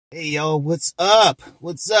Hey yo, what's up?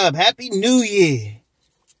 What's up? Happy New Year.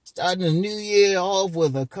 Starting the new year off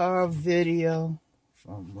with a car video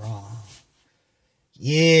from Rom.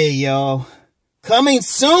 Yeah, y'all. Coming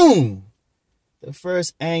soon. The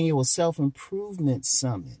first annual self-improvement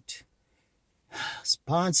summit.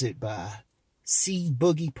 Sponsored by C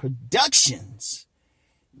Boogie Productions.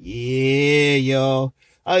 Yeah, y'all.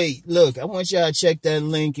 Hey, look, I want y'all to check that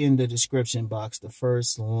link in the description box. The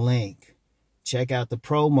first link. Check out the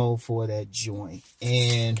promo for that joint.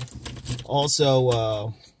 And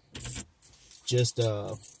also, just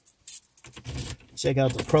check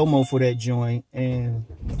out the promo for that joint. And,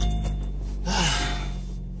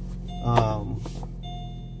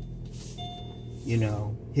 you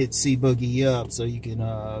know, hit C Boogie up so you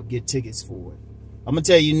can get tickets for it. I'm going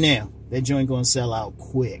to tell you now, that joint going to sell out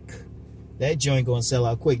quick. That joint going to sell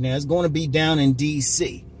out quick. Now, it's going to be down in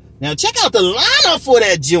D.C. Now, check out the lineup for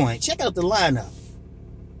that joint. Check out the lineup.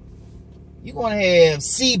 You're going to have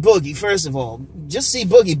C Boogie, first of all. Just C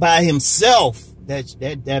Boogie by himself. That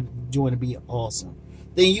joint to be awesome.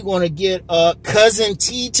 Then you're going to get Cousin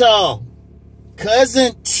T-Tall.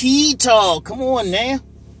 Cousin T-Tall. Come on now.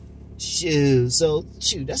 Shoot. So,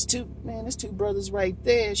 shoot, that's two brothers right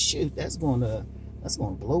there. Shoot, that's gonna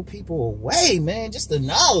blow people away, man. Just the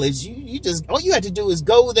knowledge. You just, all you have to do is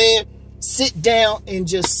go there, sit down, and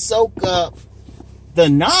just soak up the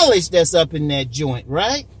knowledge that's up in that joint,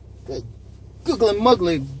 right? Good. Googly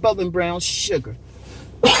muggly, bubbling brown sugar.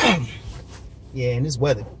 Yeah, and this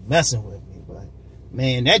weather messing with me, but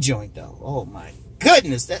man, that joint though, oh my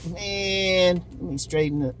goodness, that man. Let me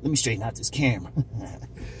straighten out this camera.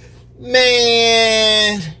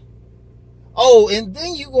 Man. Oh, and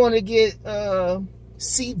then you're gonna get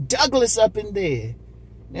C Douglas up in there.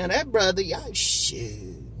 Now that brother, y'all, shit.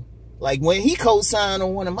 Like when he co-signed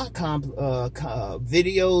on one of my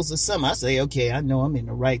videos or something, I say, okay, I know I'm in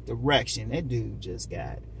the right direction. That dude just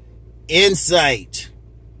got insight.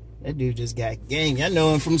 That dude just got gang. I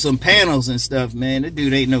know him from some panels and stuff, man. That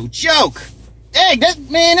dude ain't no joke. Dang,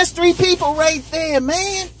 that's 3 people right there,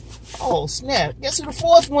 man. Oh, snap. Guess who the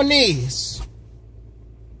 4th one is?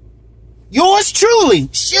 Yours truly.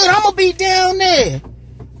 Shoot, I'm going to be down there.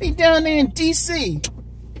 Be down there in D.C.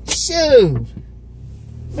 Shoot.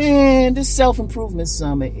 Man, this self-improvement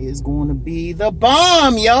summit is going to be the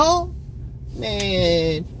bomb, y'all.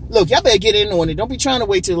 Man, look, y'all better get in on it. Don't be trying to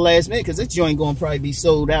wait till the last minute, because this joint going to probably be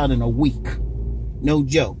sold out in a week. No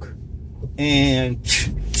joke. And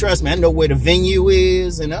trust me, I know where the venue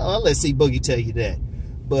is, and I'll let C Boogie tell you that.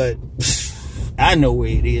 But I know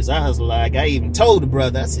where it is. I was like, I even told the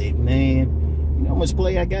brother, I said, man, you know how much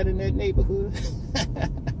play I got in that neighborhood?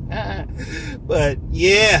 But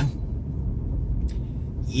yeah.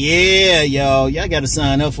 Yeah, y'all got to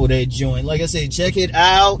sign up for that joint. Like I said, check it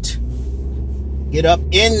out. Get up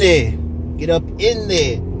in there. Get up in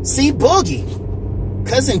there. C Boogie.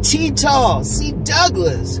 Cousin T-Tall. C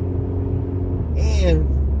Douglas. And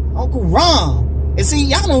Uncle Rom. And see,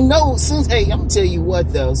 y'all don't know since, hey, I'm going to tell you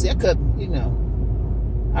what, though. See, I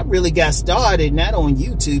really got started not on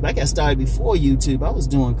YouTube. I got started before YouTube. I was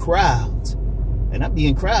doing crowds. And I'd be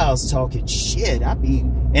in crowds talking shit. I'd be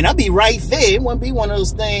right there. It wouldn't be one of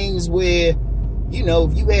those things where, you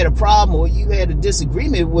know, if you had a problem or you had a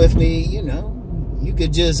disagreement with me, you know, you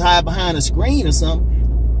could just hide behind a screen or something.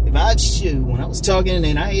 If when I was talking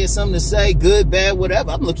and I had something to say, good, bad,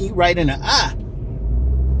 whatever, I'm looking you right in the eye.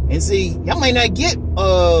 And see, y'all might not get,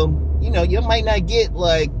 you might not get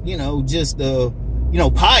like, just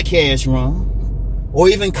podcast Rom or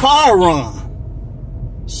even car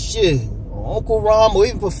Rom. Shit. Uncle Rom or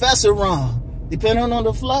even Professor Rom, depending on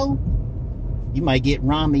the flow, you might get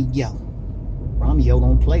Romeo. Romeo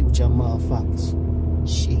don't play with y'all motherfuckers.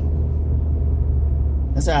 Shit.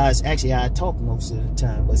 That's how I talk most of the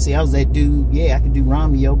time. But see, I was that dude, yeah, I could do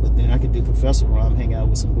Romeo, but then I could do Professor Rom, hang out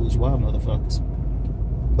with some bourgeois motherfuckers.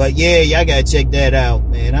 But yeah, y'all gotta check that out,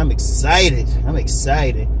 man. I'm excited.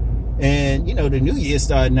 And, the new year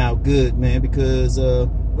starting out good, man, because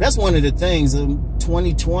that's one of the things,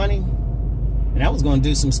 2020, and I was going to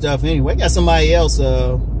do some stuff anyway. I got somebody else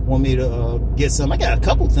want me to get some. I got a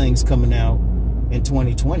couple things coming out in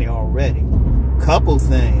 2020 already. Couple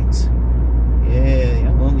things. Yeah,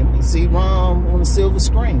 I'm going to see Rom on the silver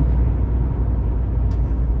screen.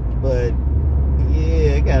 But,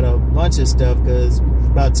 yeah, I got a bunch of stuff because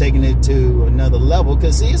about taking it to another level.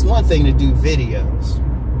 Because, see, it's one thing to do videos.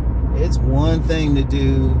 It's one thing to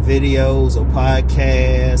do videos or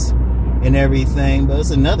podcasts and everything, but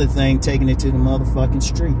it's another thing taking it to the motherfucking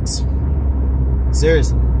streets.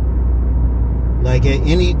 Seriously. Like at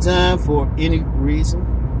any time, for any reason,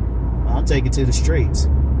 I'll take it to the streets.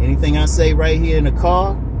 Anything I say right here in the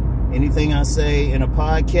car, Anything I say in a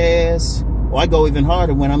podcast, I go even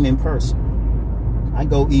harder when I'm in person. I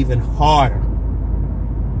go even harder.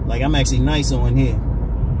 Like, I'm actually nice on here.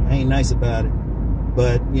 I ain't nice about it.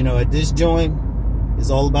 But, you know, at this joint, it's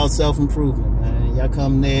all about self-improvement, man. Y'all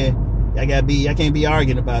come there, y'all can't be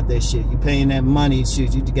arguing about that shit. You paying that money,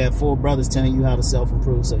 shit. You got 4 brothers telling you how to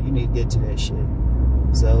self-improve, so you need to get to that shit.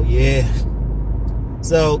 So, yeah.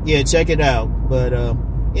 So, yeah, check it out. But,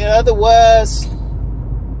 yeah, otherwise,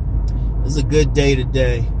 it's a good day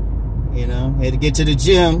today. You know, had to get to the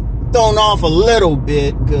gym. Thrown off a little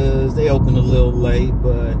bit because they opened a little late,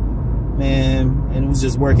 but man, and it was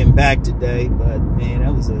just working back today. But man,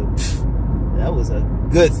 that was a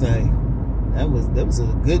good thing. That was a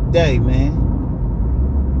good day, man.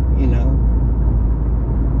 You know,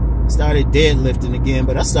 started deadlifting again,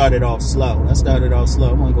 but I started off slow. I wasn't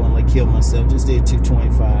going to like kill myself. Just did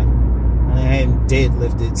 225. I hadn't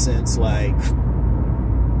deadlifted since like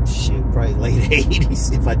shit, probably late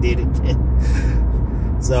 80s if I did it then.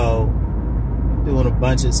 So, doing a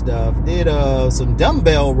bunch of stuff. Did some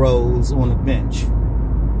dumbbell rows on the bench.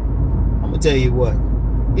 I'm going to tell you what.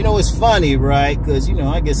 You know, it's funny, right? Because, you know,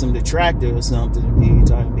 I get some detractor or something.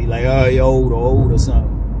 And be like, oh, you're old or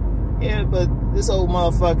something. Yeah, but this old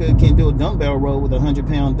motherfucker can do a dumbbell row with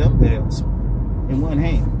 100-pound dumbbells in one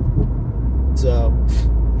hand. So,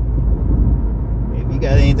 if you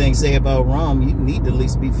got anything to say about Rom, you need to at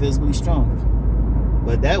least be physically stronger.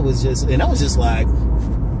 But that was just, and I was just like,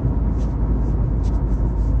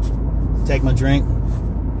 take my drink.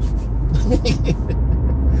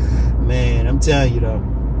 Man, I'm telling you though.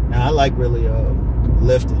 Now I like really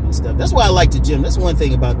lifting and stuff. That's why I like the gym. That's one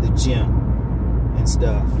thing about the gym and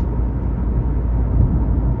stuff.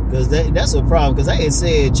 Because that's a problem. Because I had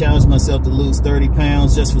said challenge myself to lose 30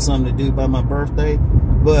 pounds just for something to do by my birthday.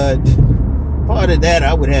 But part of that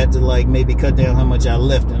I would have to like maybe cut down how much I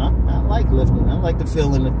lift. And I like lifting. I like the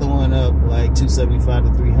feeling of throwing up like 275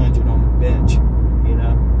 to 300 on the bench, you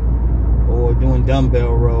know, or doing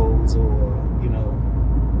dumbbell rows, or, you know,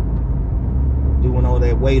 doing all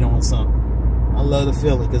that weight on something. I love the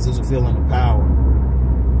feeling because it's a feeling of power.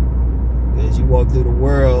 Because you walk through the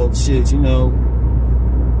world, shit, you know,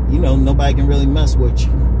 nobody can really mess with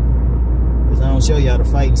you. Because I don't show y'all the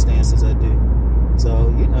fighting stances I do. So,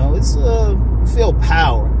 you know, it's feel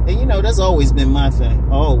power. And, you know, that's always been my thing.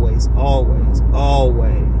 Always, always,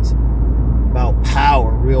 always. About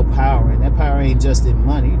power, real power. And that power ain't just in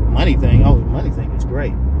money. The money thing, the money thing is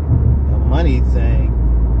great. The money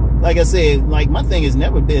thing, like I said, like my thing has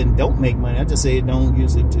never been don't make money. I just say don't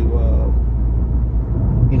use it to,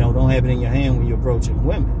 you know, don't have it in your hand when you're approaching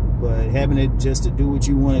women. But having it just to do what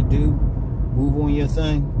you want to do, move on your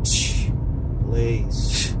thing,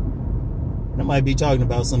 please. And I might be talking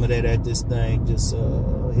about some of that at this thing, just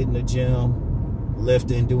hitting the gym,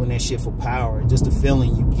 lifting, doing that shit for power, just the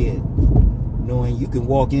feeling you get, knowing you can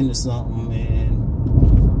walk into something,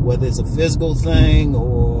 and whether it's a physical thing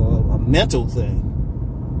or a mental thing,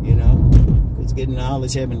 you know, because getting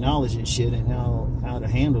knowledge, having knowledge and shit, and how to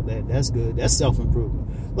handle that, that's good. That's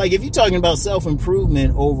self-improvement. Like, if you're talking about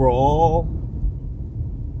self-improvement overall,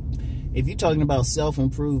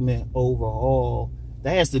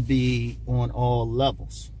 that has to be on all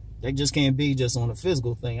levels. That just can't be just on a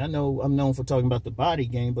physical thing. I know I'm known for talking about the body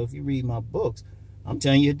game, but if you read my books, I'm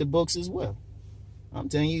telling you hit the books as well. I'm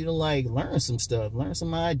telling you to, like, learn some stuff, learn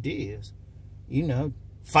some ideas, you know,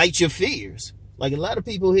 fight your fears. Like, a lot of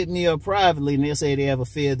people hit me up privately, and they'll say they have a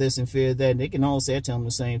fear of this and fear of that, and they can all say, I tell them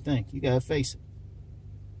the same thing. You got to face it.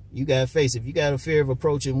 You got to face it. If you got a fear of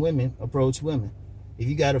approaching women, approach women. If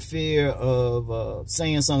you got a fear of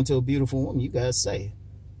saying something to a beautiful woman, you got to say it,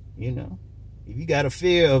 you know. If you got a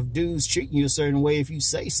fear of dudes treating you a certain way, if you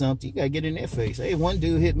say something, you got to get in their face. Hey, one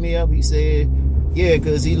dude hit me up. He said, yeah,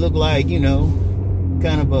 because he looked like, you know,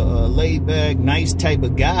 kind of a laid-back, nice type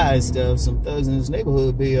of guy and stuff. Some thugs in his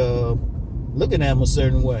neighborhood be looking at him a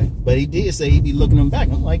certain way. But he did say he'd be looking them back.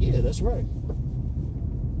 I'm like, yeah, that's right.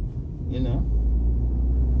 You know?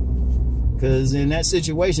 Because in that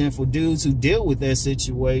situation, for dudes who deal with that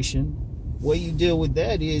situation, the way you deal with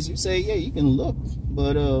that is you say, yeah, you can look,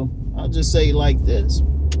 but I'll just say like this.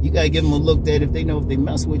 You got to give them a look that if they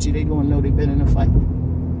mess with you, they going to know they've been in a fight.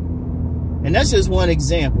 And that's just one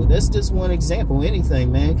example. That's just one example.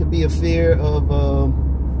 Anything, man. It could be a fear of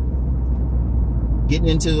getting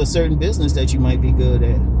into a certain business that you might be good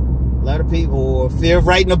at. A lot of people, or fear of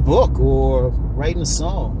writing a book or writing a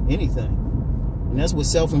song, anything. And that's what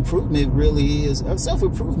self-improvement really is.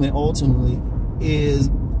 Self-improvement ultimately is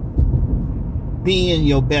being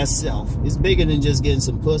your best self. It's bigger than just getting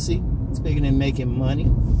some pussy. It's bigger than making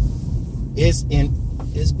money. It's in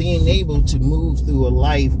is being able to move through a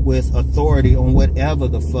life with authority on whatever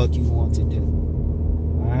the fuck you want to do.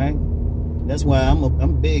 All right, that's why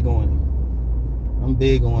I'm big on it. I'm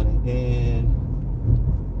big on it,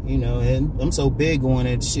 and you know, and I'm so big on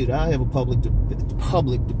it. Shit, I'll have a public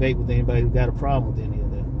debate with anybody who got a problem with any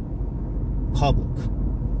of that. Public.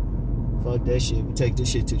 Fuck that shit. We take this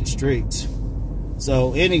shit to the streets.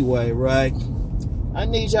 So anyway, right? I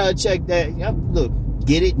need y'all to check that. Y'all, look,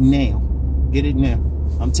 get it now. Get it now.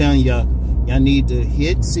 I'm telling y'all need to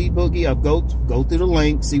hit C Boogie up. Go through the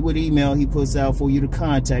link. See what email he puts out for you to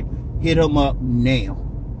contact. Hit him up now.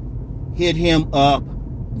 Hit him up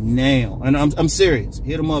now. And I'm serious.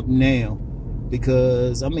 Hit him up now.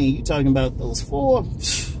 Because, I mean, you talking about those 4.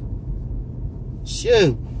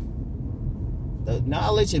 Shoot. The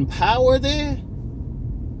knowledge and power there.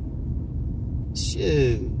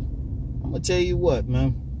 Shoot. I'm going to tell you what,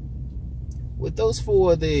 man. With those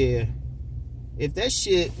 4 there, if that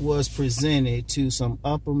shit was presented to some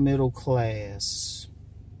upper middle class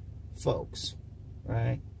folks,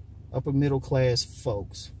 right? Upper middle class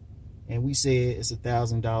folks, and we said it's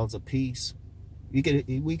 $1,000 a piece, we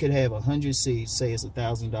could have 100 seats, say it's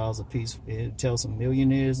 $1,000 a piece, and tell some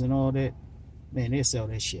millionaires and all that, man, they'll sell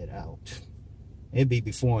that shit out. It'd be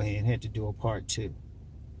beforehand, had to do a part 2.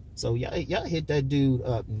 So y'all hit that dude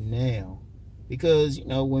up now. Because, you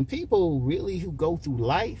know, when people really who go through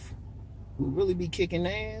life, who really be kicking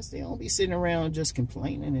ass, they don't be sitting around just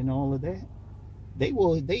complaining and all of that. They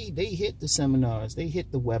hit the seminars, they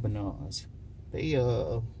hit the webinars. They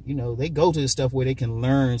you know, they go to the stuff where they can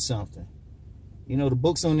learn something. You know, the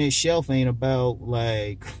books on this shelf ain't about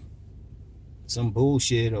like some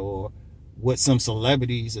bullshit or what some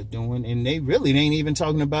celebrities are doing, and they really ain't even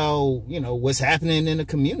talking about, you know, what's happening in the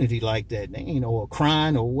community like that. They ain't, or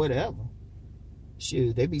crime or whatever.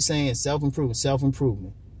 Shoot, they be saying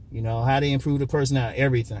self-improvement. You know, how they improve the personality,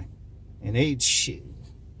 everything. And they, shit,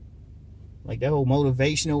 like that whole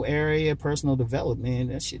motivational area, personal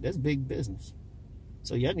development, that shit, that's big business.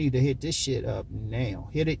 So y'all need to hit this shit up now.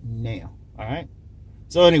 Hit it now, all right?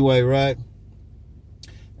 So anyway, right,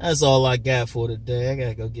 that's all I got for today. I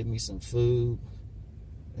gotta go get me some food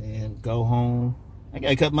and go home. I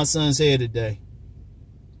gotta cut my son's hair today.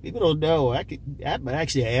 People don't know, I'm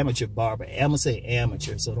actually an amateur barber. I'm gonna say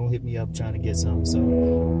amateur, so don't hit me up trying to get something. So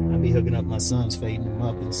I'll be hooking up my sons, fading them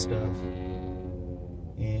up and stuff.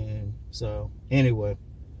 And so, anyway,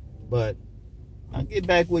 but I'll get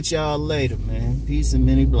back with y'all later, man. Peace and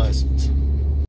many blessings.